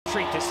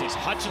treat this is.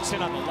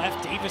 Hutchinson on the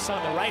left, Davis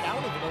on the right. I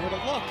don't even know where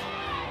to look.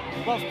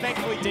 Well,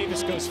 thankfully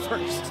Davis goes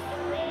first. On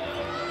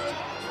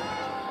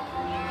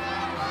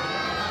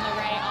the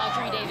right,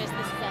 Audrey Davis.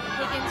 This is a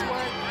Higgins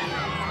work.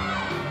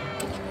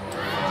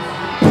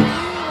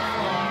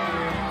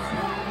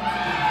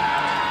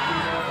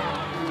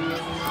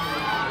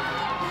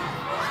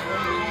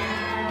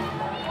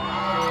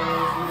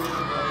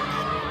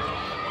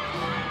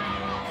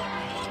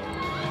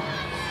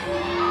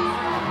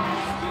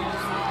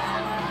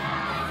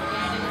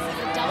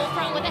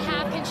 With a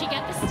half, can she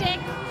get the stick?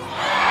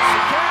 She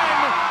can!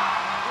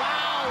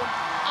 Wow,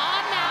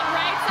 on that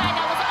right side,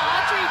 that was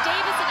Audrey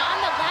Davis, and on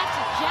the left,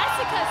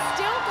 Jessica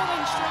still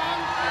going strong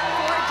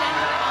for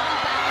Denver on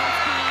balance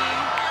beam.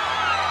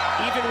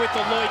 Even with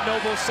the Lloyd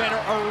Noble Center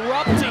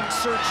erupting,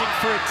 searching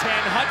for a 10,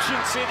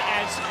 Hutchinson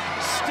as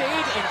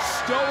stayed and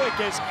stoic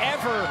as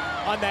ever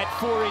on that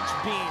 4-inch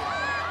beam.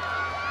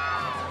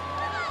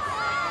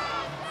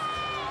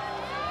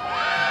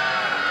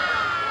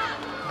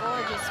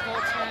 Gorgeous full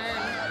turn.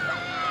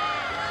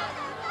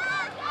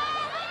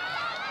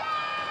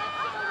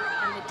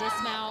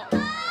 Dismount.